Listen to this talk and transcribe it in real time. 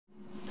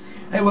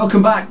Hey,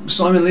 welcome back.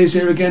 Simon Lees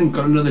here again.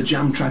 Got another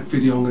jam track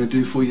video I'm going to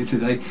do for you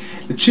today.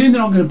 The tune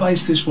that I'm going to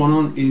base this one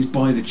on is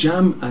by The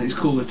Jam, and it's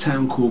called A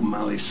Town Called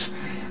Malice.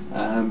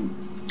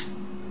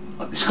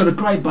 It's got a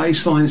great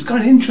bass line. It's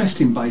got an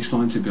interesting bass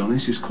line, to be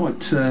honest. It's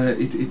quite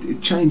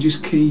it changes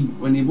key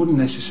when you wouldn't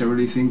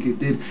necessarily think it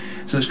did,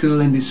 so it's going to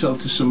lend itself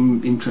to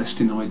some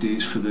interesting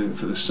ideas for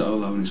the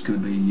solo, and it's going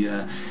to be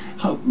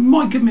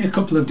might give me a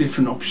couple of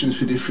different options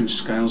for different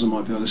scales. I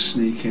might be able to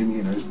sneak in,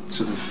 you know,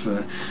 sort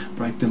of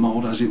break the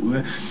mould, as it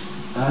were.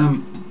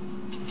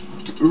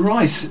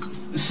 Right,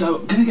 so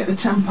I'm going to get the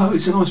tempo.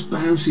 It's a nice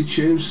bouncy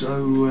tune,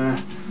 so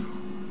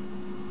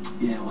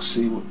yeah, we'll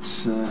see what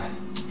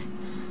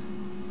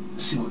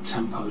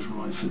tempo's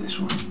right for this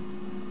one.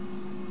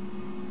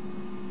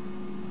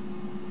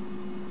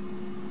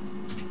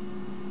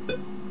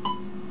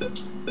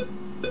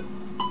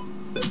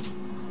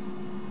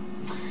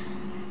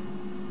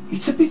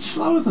 It's a bit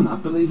slower than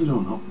that, believe it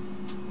or not.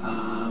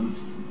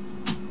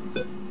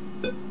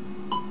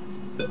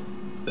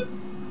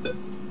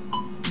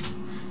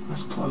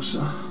 That's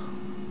closer.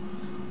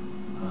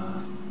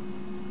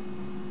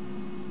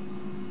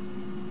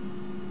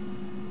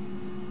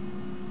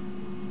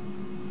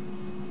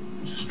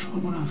 Just try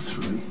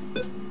 103.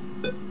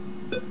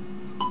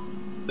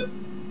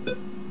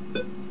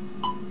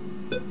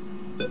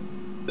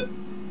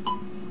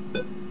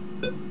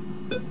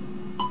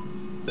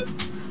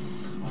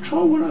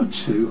 Try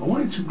 102. I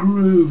want it to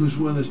groove as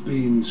well as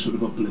being sort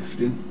of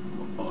uplifting.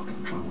 Oh, I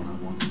can try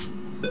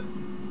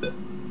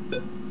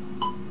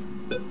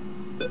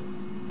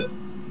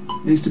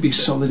 101. Needs to be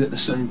solid at the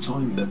same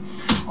time, yeah.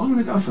 I'm going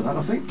to go for that,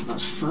 I think.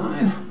 That's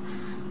fine.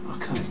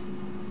 Okay.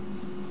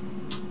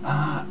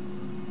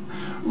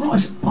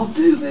 Right, I'll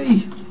do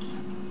the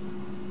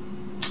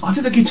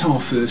guitar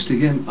first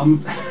again. I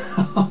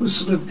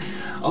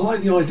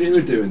like the idea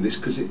of doing this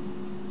because it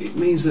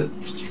means that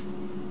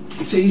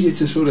it's easier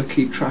to sort of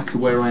keep track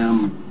of where I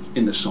am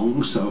in the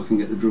song, so I can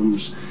get the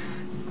drums.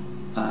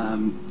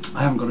 I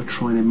haven't got to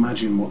try and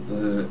imagine what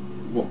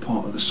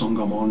part of the song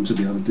I'm on to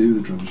be able to do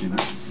the drums, you know.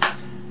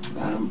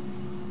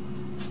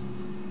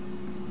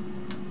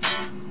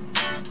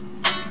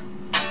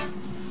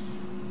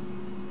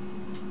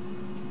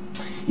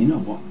 You know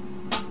what?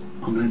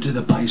 I'm going to do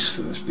the bass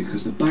first,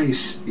 because the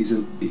bass is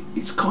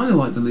it's kind of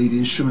like the lead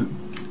instrument.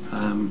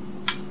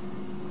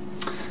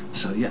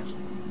 So yeah,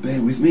 bear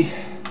with me.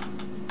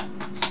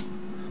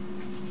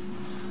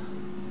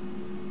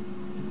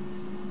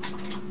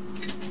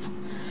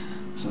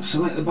 So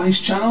select the bass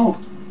channel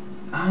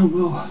and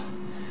we'll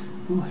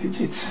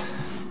hit it.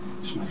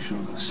 Just make sure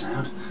I've got a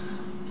sound.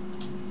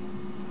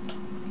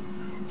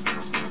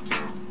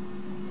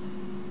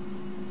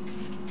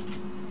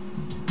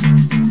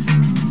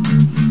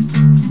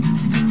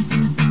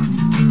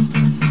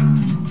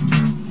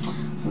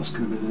 So that's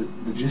going to be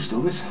the gist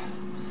of it.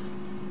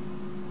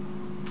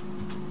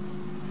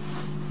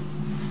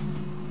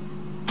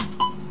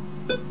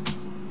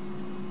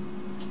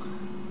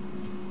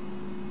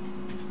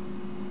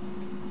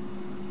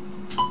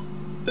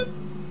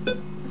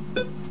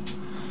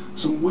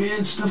 Some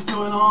weird stuff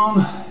going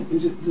on.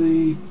 Is it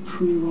the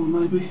pre-roll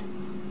maybe?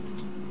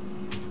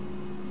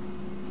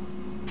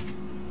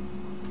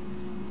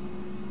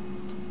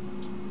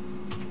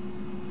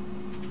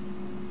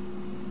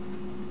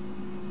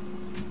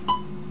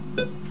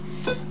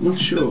 Not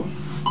sure.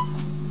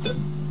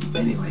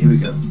 Anyway, here we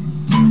go.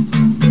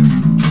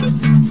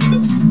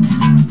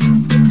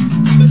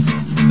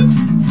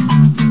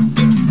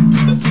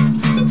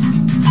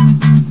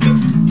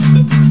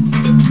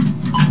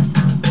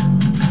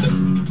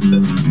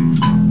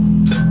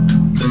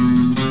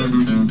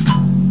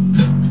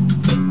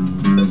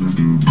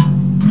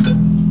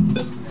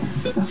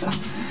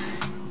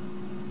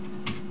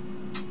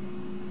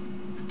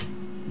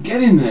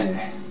 Get in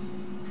there.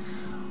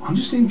 I'm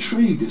just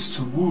intrigued as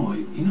to why.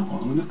 You know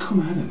what? I'm going to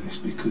come out of this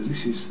because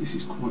this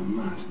is quite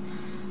mad.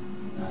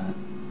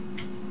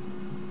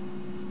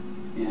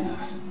 Yeah.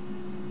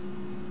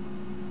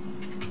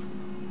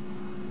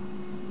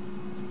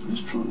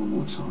 Let's try one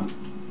more time.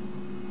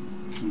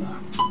 No.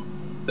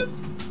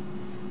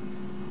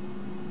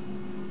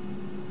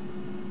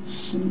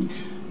 Sync.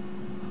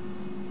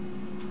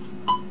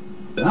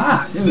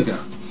 Ah, here we go.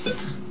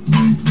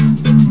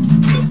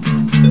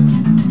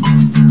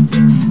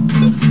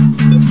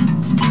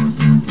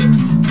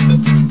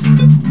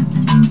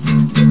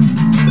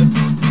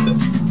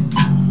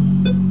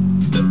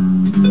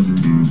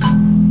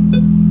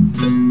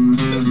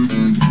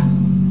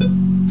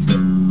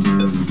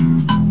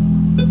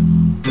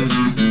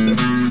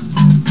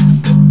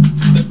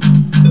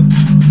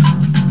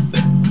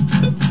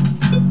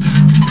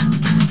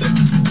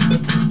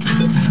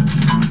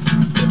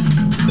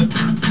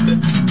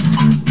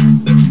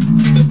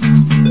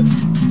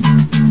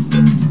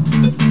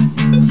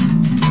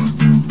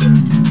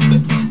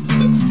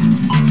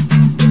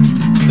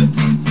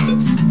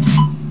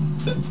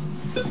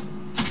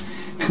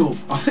 Cool.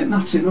 I think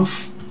that's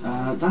enough.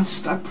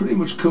 That pretty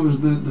much covers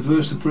the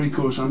verse, the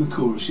pre-chorus and the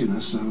chorus, you know,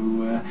 so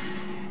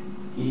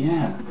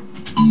yeah.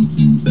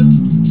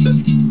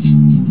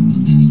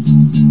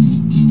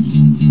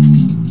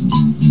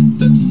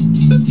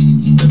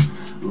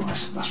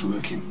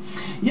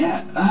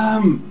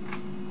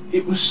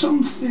 It was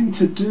something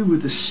to do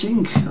with the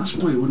sync. That's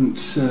why it wouldn't.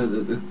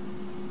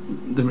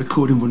 The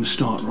recording wouldn't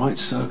start right.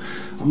 So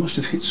I must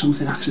have hit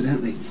something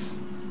accidentally.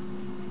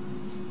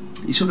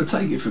 You sort of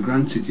take it for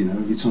granted, you know,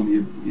 every time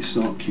you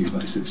start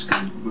Cubase that it's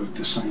going to work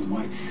the same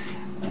way.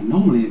 And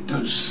normally it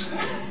does,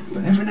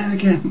 but every now and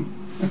again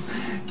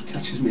it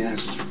catches me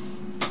out.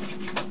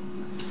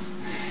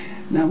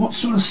 Now, what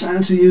sort of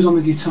sound to use on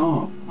the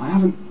guitar? I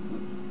haven't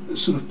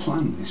sort of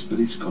planned this, but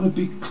it's got to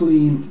be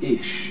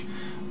clean-ish,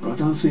 but I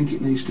don't think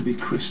it needs to be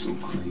crystal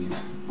clean.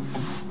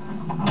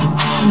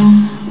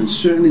 And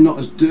certainly not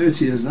as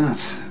dirty as that.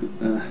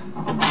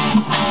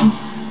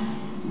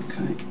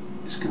 Okay,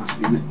 it's going to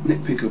have to be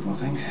neck pickup, I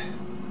think.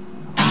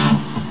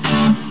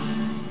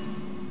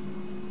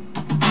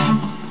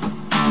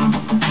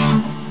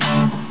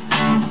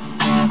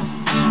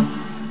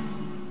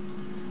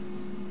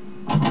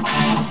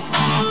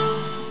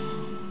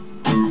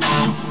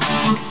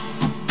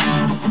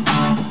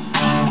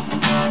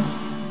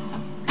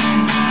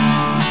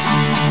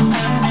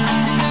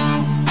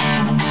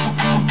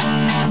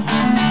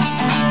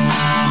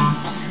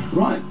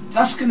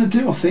 That's going to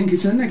do, I think.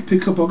 It's a neck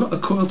pickup. I've got the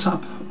coil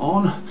tap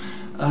on,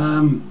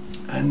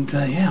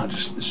 yeah, I'll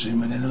just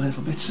zoom it in a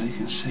little bit so you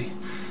can see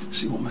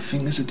what my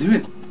fingers are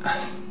doing.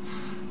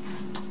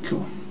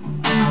 Cool.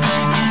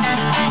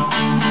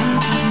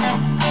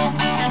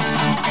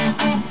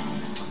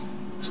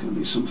 It's going to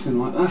be something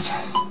like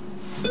that.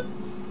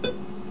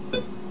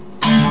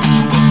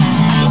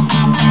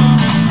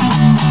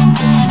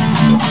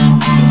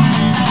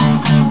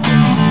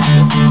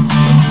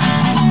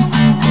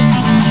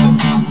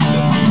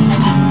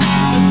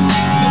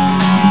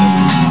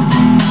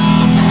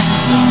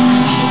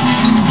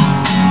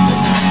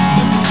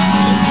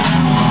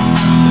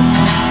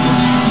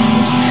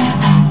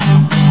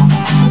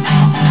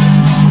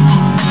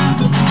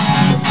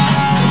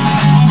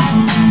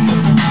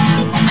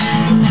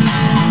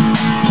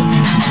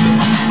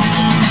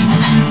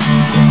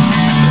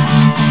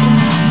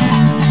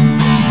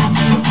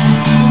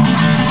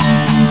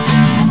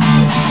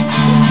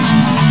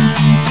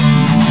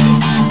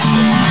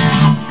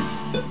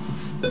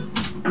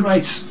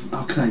 Great,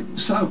 okay,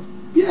 so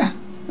yeah,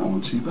 that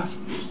wasn't too bad.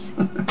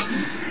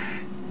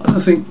 I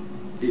don't think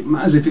it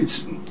matters if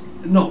it's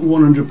not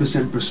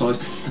 100%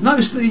 precise.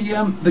 Notice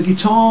the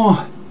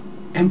guitar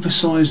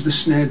emphasised the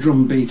snare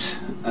drum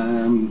beat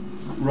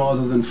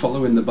rather than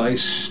following the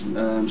bass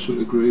sort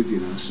of groove, you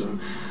know. So,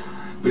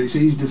 but it's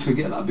easy to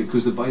forget that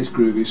because the bass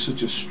groove is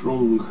such a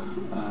strong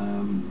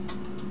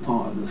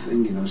part of the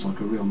thing, you know. It's like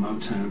a real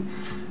Motown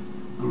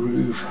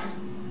groove.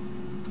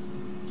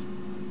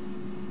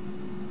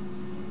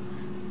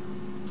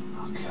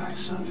 Okay,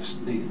 so I'm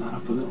just neating that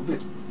up a little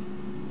bit.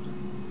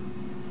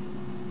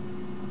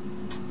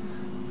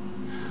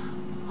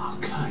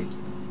 Okay,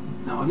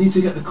 now I need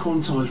to get the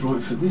quantize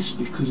right for this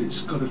because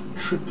it's got a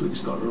triplet,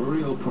 it's got a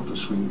real proper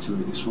swing to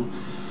it, this one.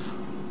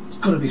 It's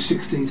got to be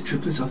 16th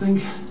triplet, I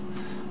think,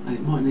 and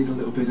it might need a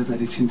little bit of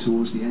editing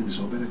towards the end,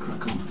 so I better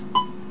crack on.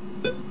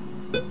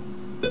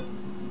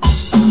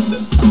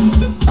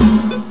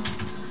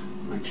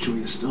 Make sure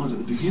you start at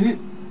the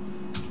beginning.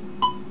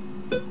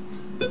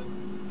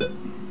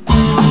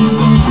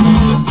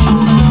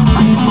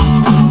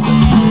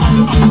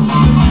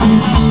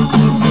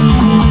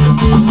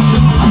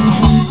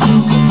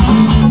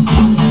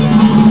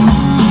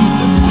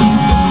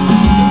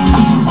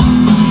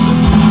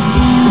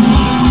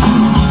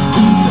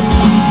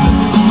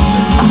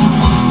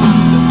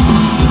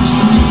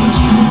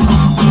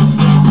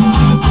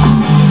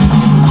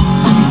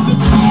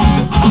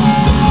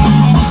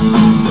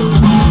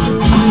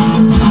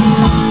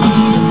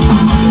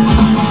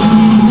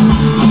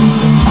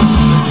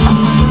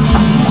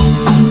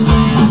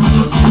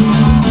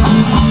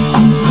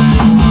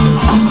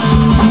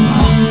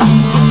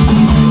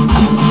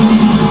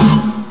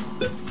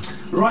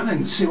 Right then,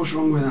 let's see what's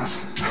wrong with that.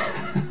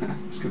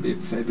 It's going to be a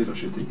fair bit, I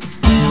should think.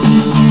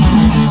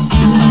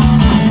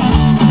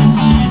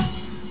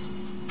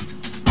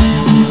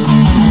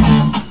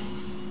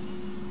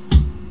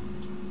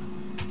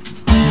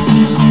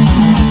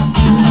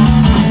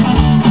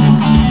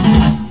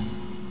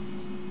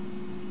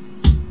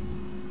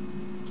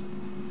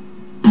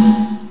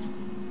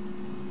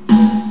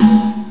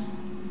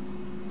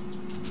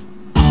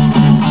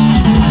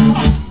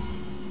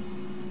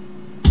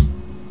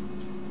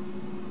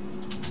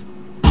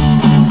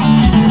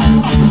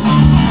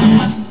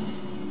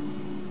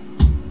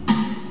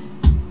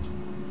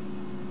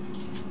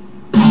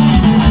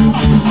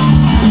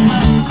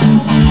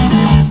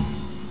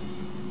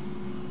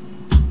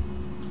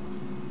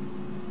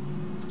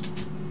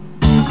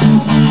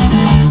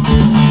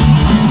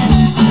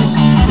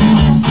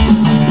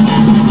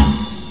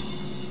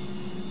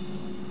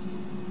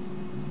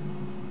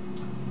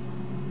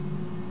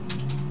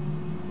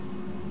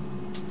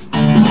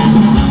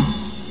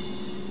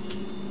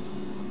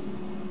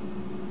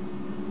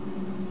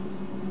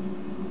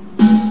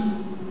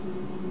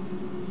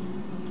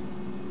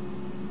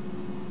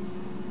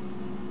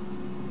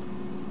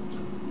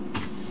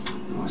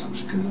 I'm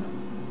just going to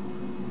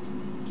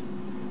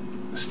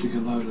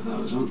stick a load of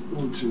those on.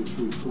 1, 2,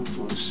 3, 4,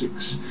 5,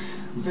 6.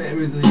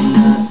 Vary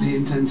the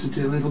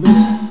intensity a little bit.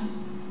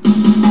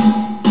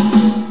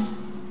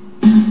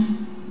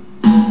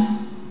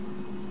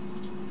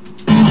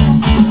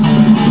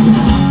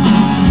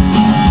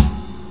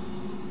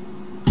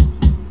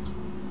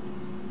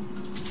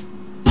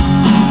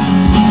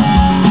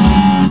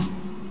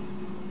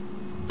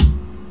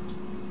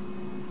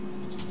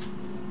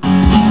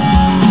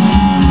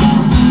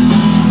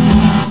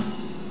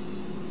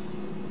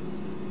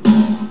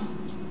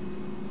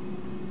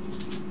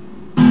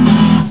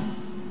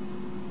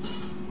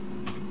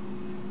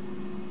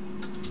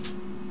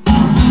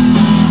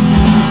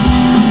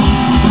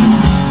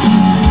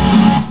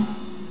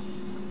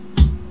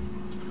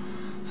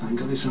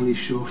 It's only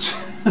short.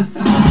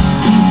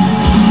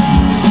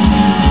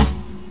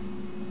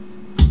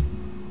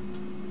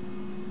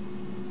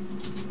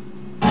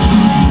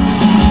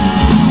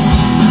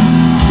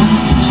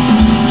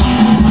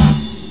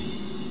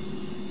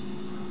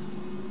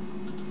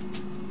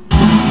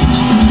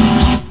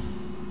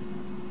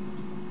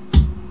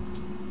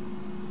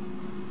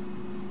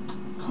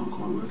 Can't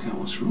quite work out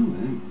what's wrong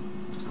there.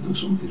 I know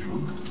something's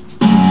wrong.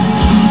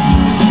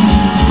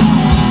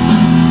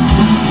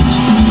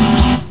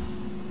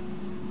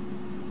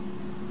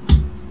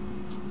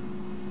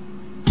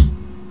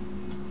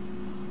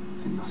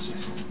 That's it.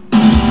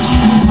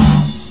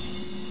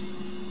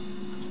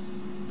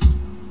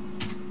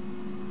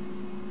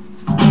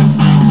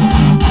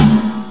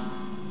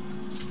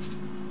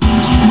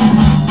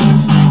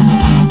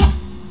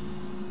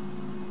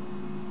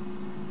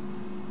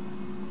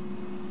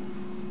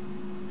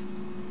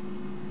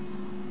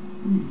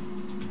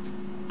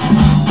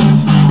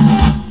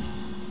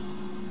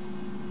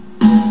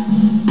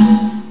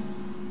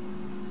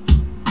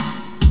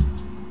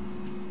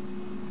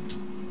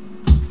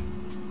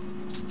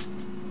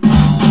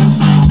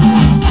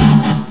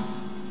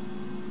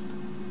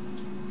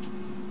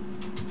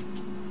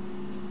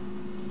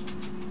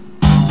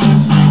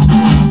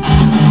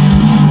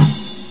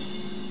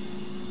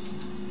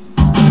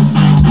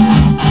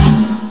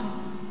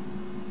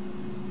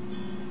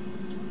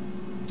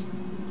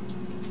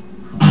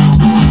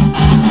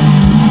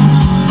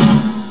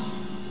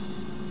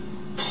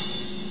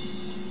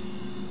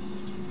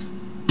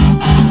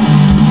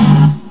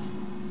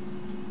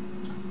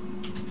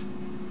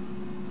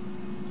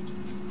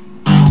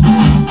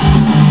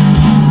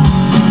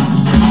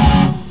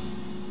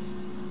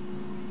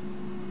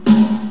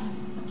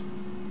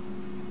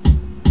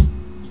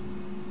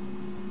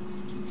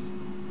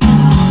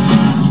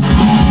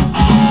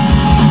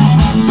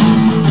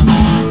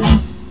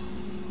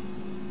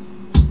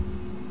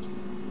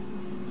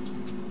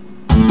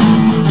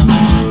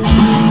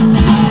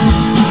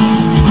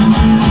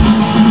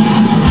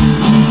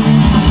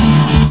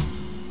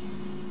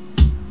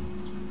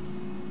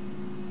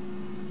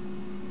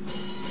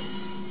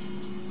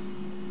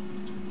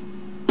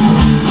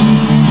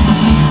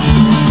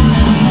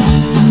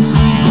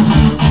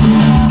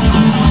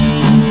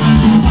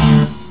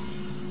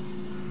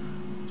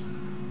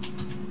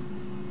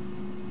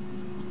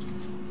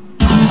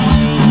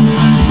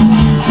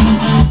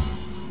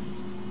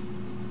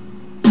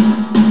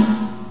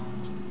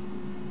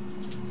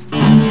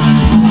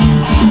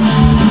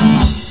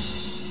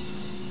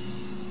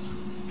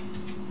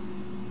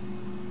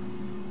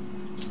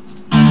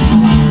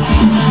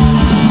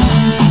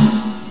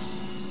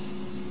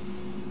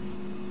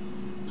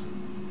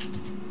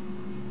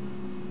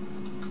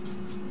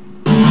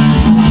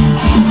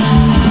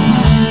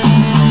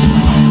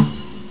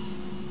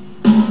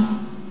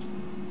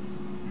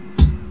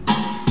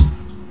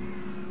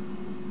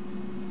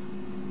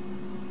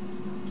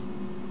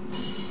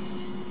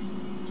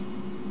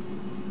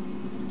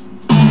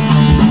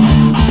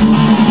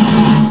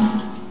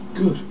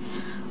 Good.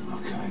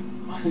 Okay,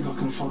 I think I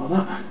can follow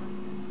that.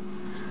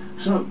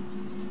 So,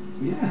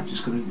 yeah, I'm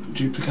just going to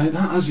duplicate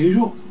that as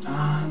usual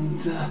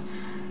and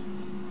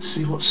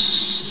see what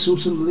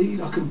sort of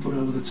lead I can put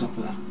over the top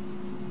of that.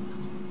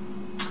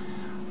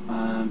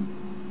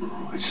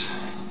 Right,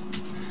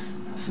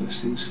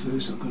 first things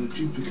first, I've got to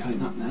duplicate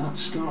that now. That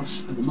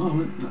starts, at the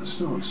moment, that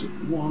starts at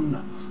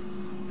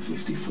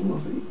 154, I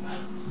think.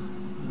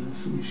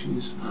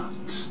 Finishes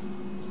at,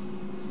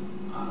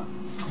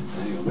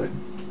 there you go,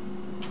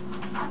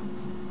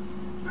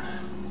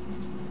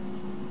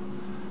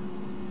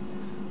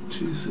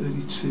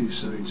 232,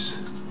 so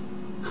it's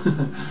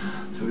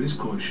so it is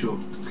quite short.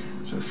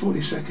 So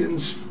 40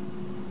 seconds,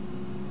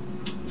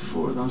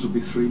 4 of those will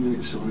be 3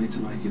 minutes, so I need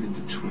to make it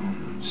into 12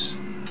 minutes.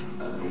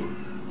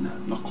 No,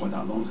 not quite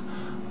that long.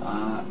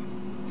 I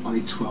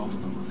need 12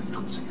 of them, I think,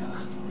 altogether.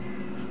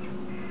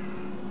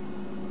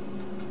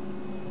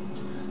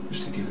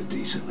 Just to give a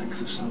decent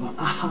length of solo.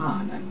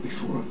 Aha! Now,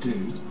 before I do,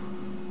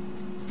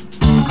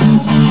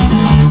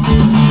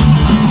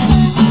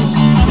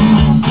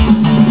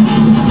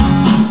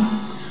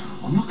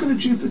 I'm not going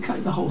to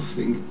duplicate the whole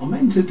thing. I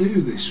meant to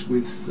do this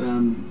with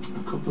a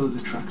couple of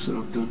the tracks that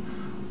I've done,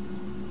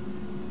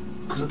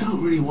 because I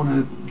don't really want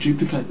to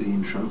duplicate the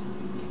intro.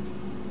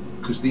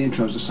 because the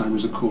intro is the same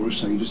as the chorus,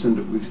 so you just end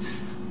up with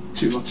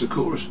 2 lots of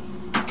chorus.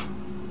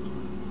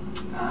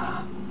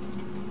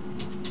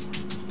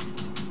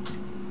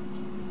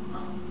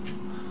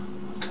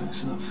 Okay,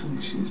 so that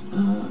finishes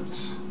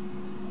at.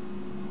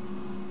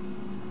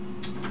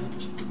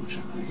 Let's double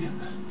check that again.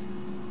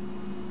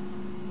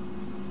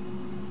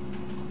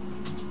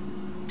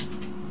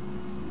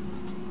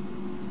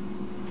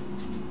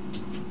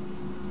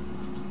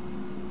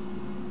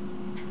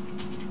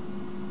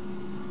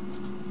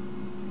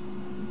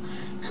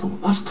 Cool.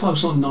 That's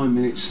close on 9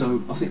 minutes,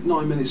 so I think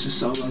 9 minutes of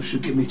solo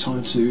should give me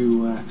time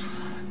to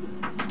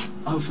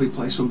hopefully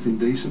play something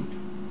decent.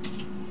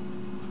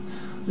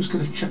 I'm just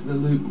going to check the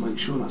loop, make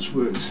sure that's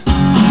worked.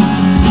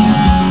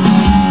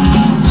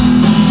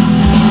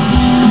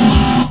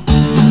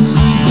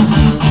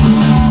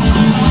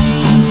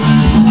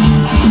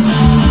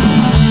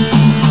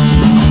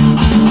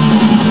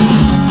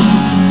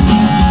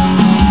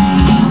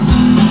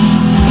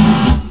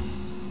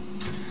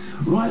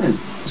 Right then,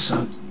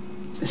 so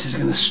this is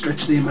going to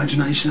stretch the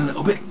imagination a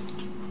little bit.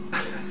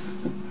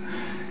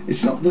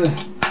 It's not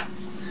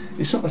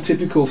the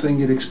typical thing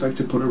you'd expect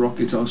to put a rock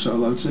guitar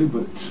solo to,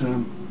 but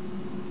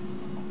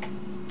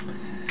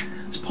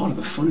it's part of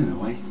the fun in a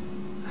way.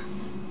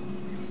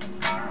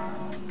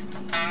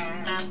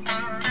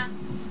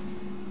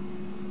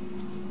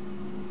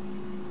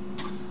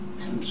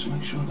 Okay, let's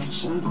make sure I got a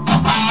sound.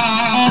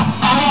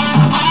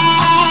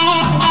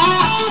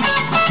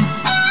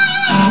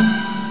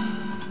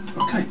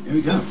 Okay, here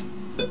we go.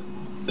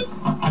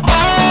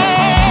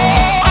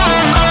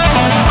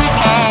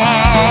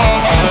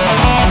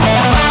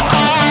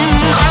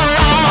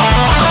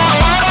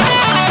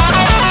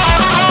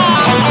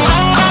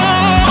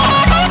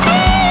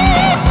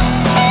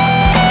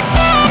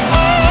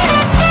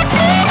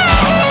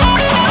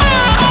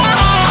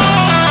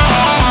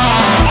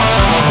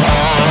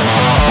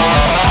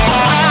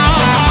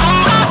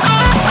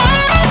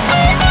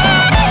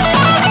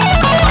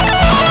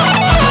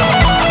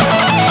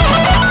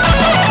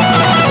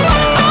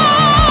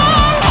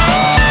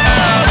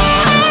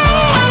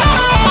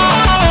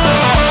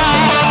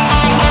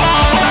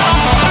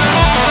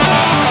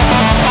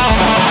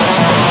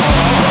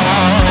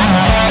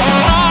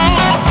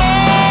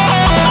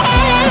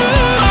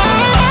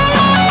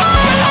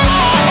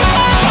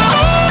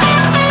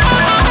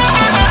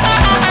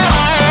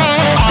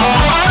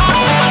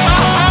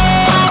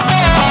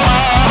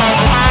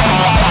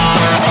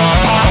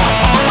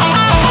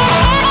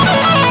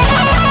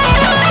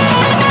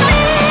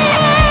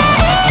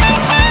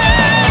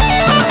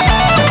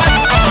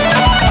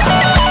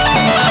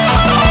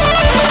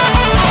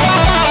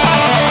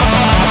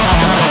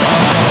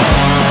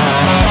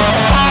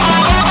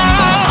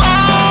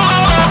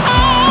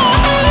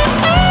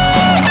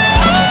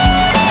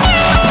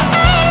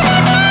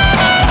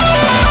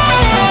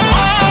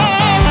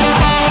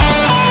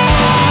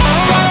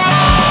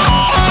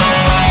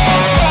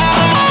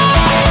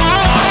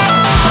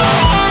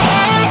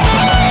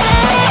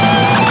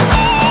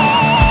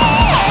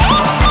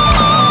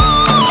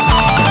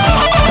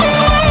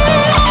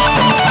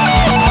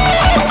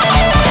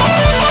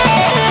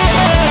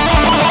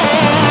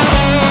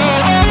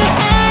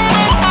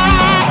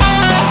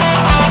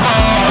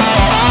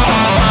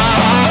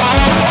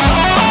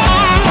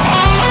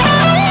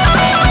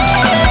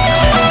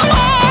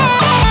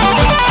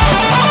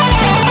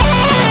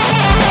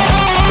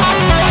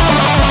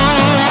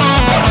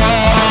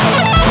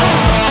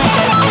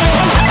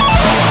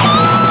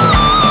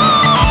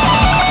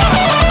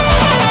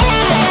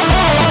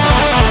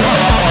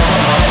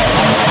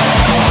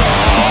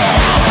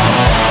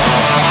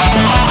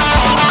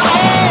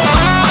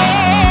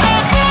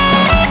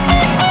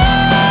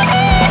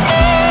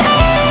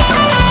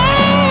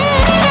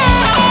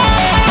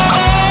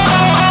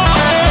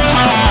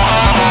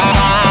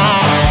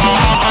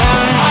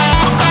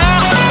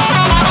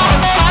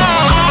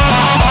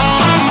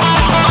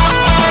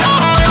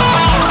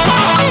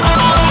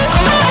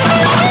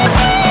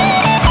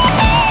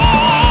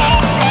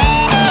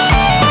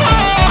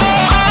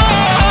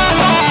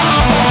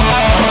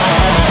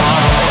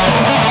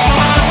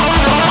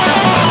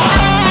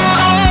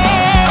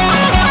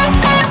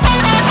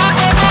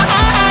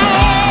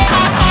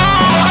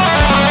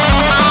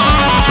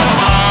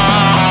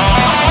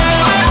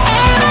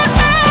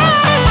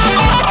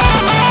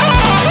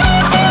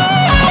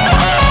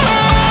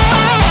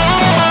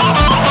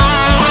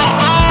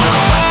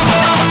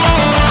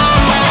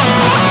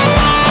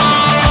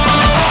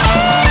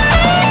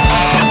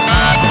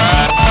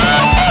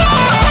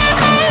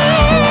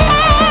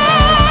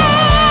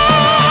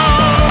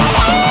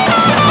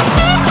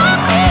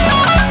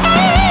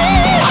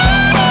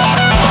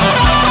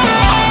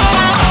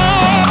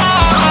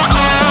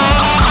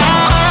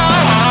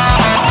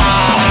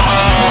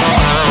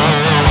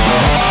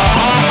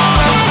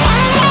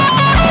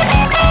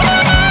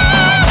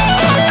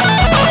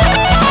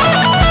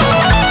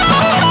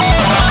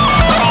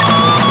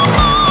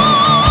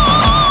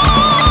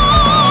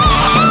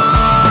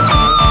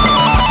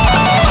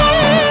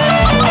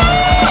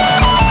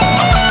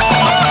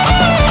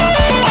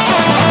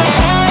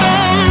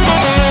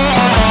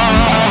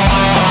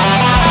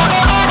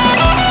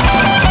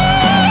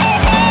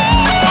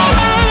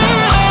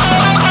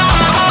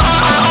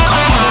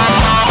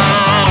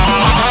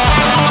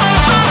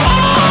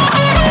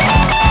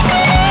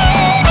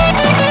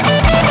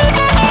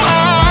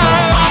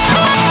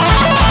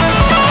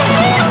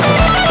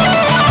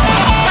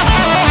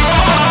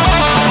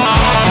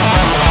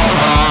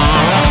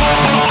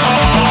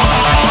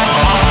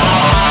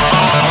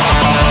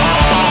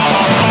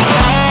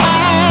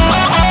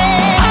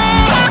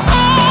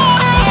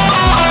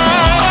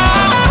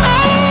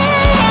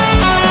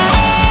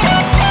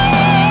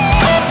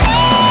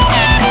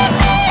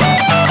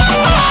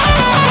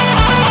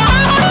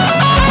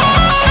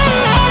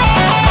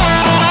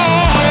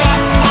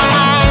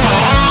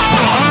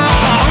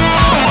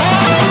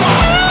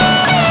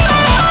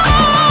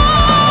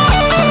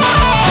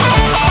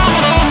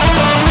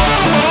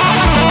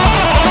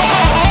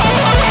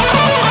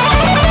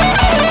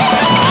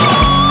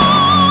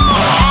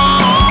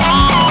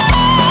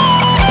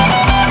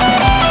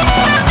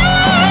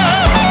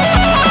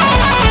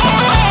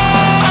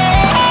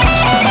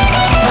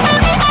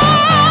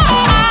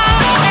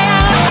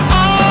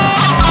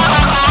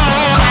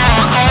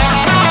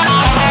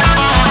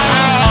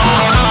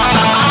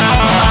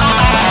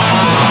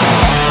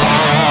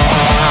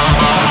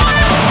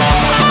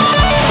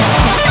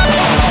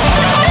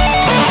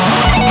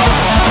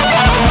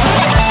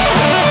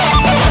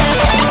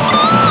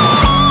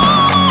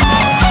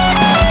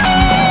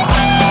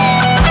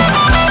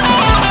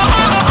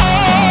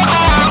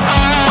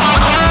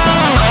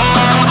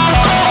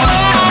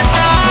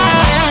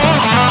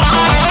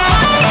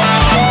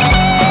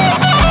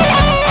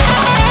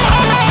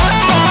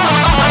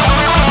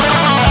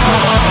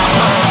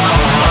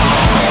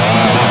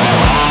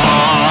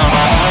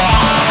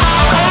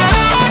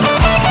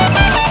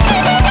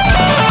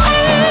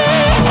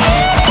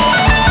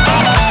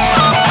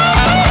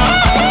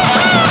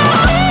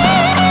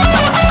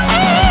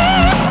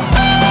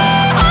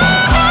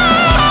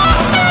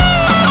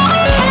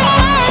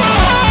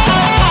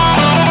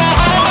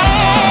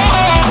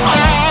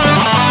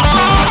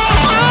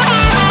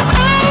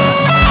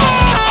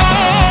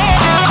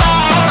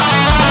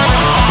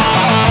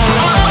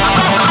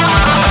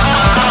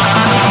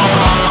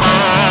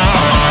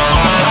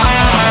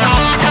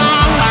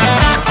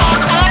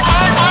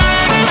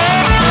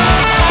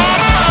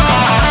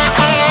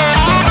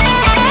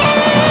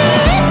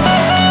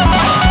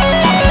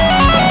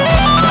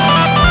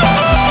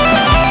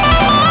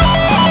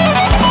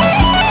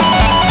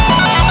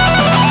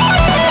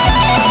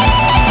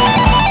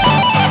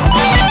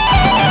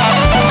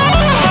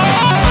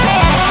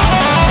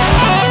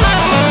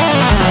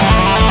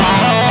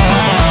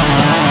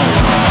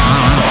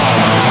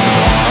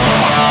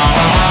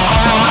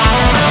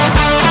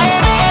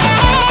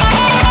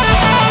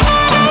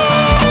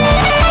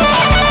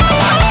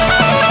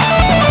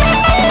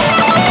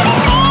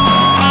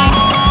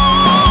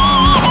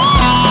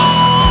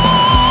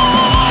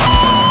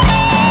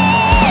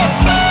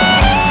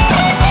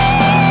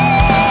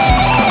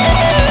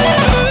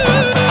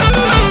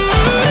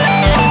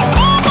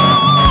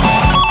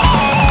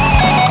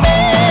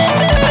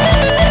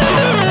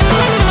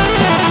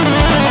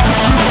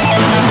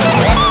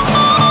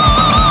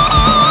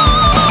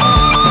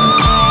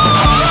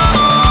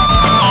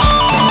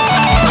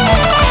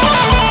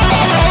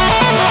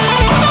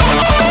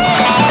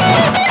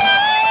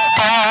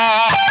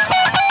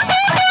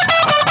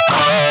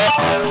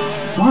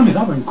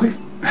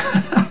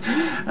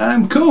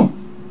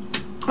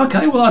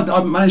 Okay, well,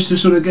 I managed to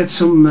sort of get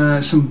some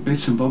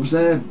bits and bobs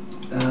there.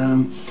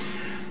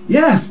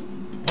 Yeah,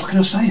 what can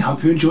I say?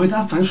 Hope you enjoyed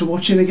that. Thanks for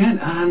watching again,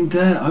 and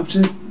hope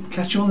to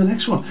catch you on the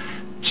next one.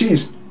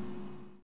 Cheers.